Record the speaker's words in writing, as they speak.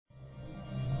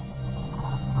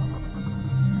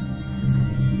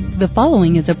The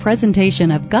following is a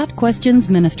presentation of Got Questions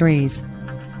Ministries.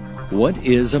 What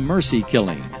is a mercy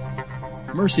killing?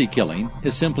 Mercy killing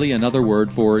is simply another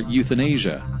word for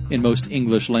euthanasia in most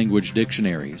English language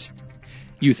dictionaries.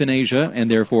 Euthanasia,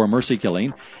 and therefore mercy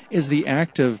killing, is the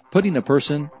act of putting a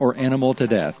person or animal to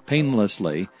death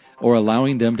painlessly or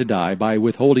allowing them to die by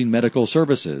withholding medical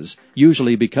services,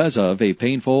 usually because of a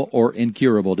painful or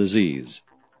incurable disease.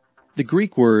 The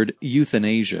Greek word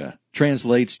euthanasia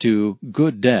translates to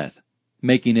good death,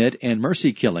 making it and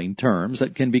mercy killing terms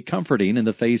that can be comforting in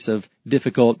the face of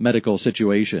difficult medical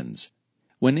situations.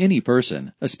 When any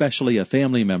person, especially a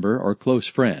family member or close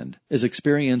friend, is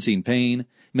experiencing pain,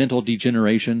 mental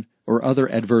degeneration, or other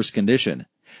adverse condition,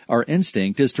 our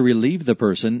instinct is to relieve the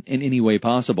person in any way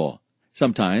possible.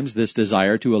 Sometimes this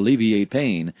desire to alleviate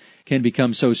pain can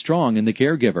become so strong in the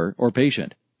caregiver or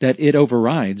patient that it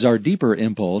overrides our deeper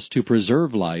impulse to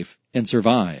preserve life and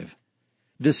survive.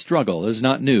 This struggle is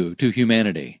not new to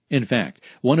humanity. In fact,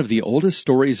 one of the oldest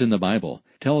stories in the Bible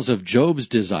tells of Job's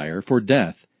desire for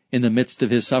death in the midst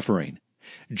of his suffering.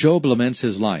 Job laments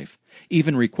his life,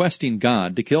 even requesting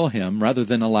God to kill him rather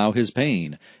than allow his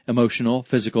pain, emotional,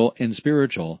 physical, and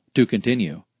spiritual, to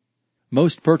continue.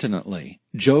 Most pertinently,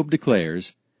 Job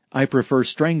declares, "I prefer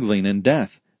strangling and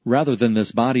death rather than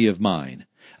this body of mine.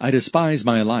 I despise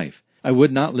my life. I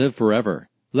would not live forever.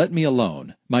 Let me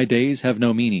alone. My days have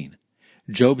no meaning."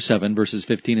 Job 7, verses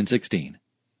 15 and 16.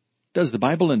 Does the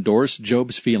Bible endorse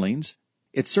Job's feelings?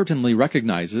 It certainly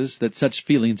recognizes that such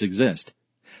feelings exist.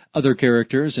 Other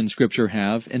characters in Scripture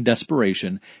have, in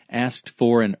desperation, asked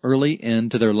for an early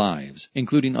end to their lives,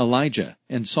 including Elijah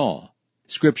and Saul.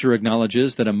 Scripture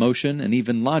acknowledges that emotion and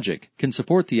even logic can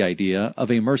support the idea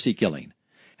of a mercy killing.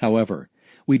 However,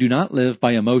 we do not live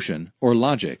by emotion or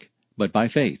logic, but by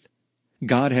faith.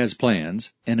 God has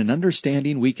plans and an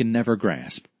understanding we can never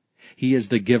grasp. He is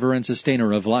the giver and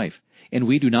sustainer of life, and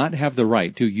we do not have the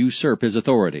right to usurp His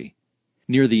authority.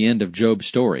 Near the end of Job's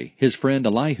story, his friend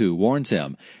Elihu warns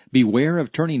him, "Beware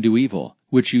of turning to evil,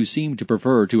 which you seem to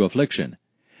prefer to affliction."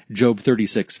 Job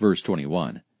 36, verse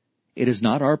 21. It is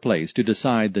not our place to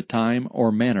decide the time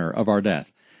or manner of our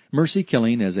death. Mercy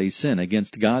killing is a sin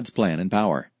against God's plan and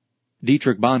power.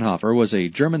 Dietrich Bonhoeffer was a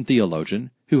German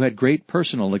theologian who had great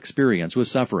personal experience with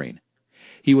suffering.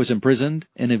 He was imprisoned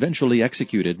and eventually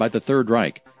executed by the Third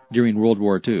Reich during World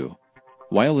War II.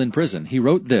 While in prison, he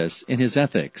wrote this in his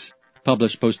Ethics,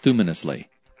 published posthumously: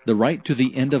 "The right to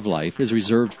the end of life is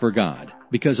reserved for God,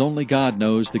 because only God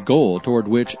knows the goal toward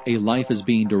which a life is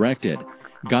being directed.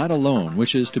 God alone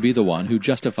wishes to be the one who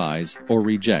justifies or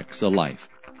rejects a life."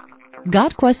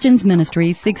 Got Questions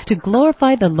Ministries seeks to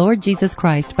glorify the Lord Jesus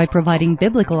Christ by providing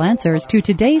biblical answers to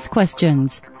today's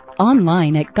questions.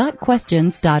 Online at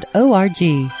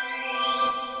gotquestions.org.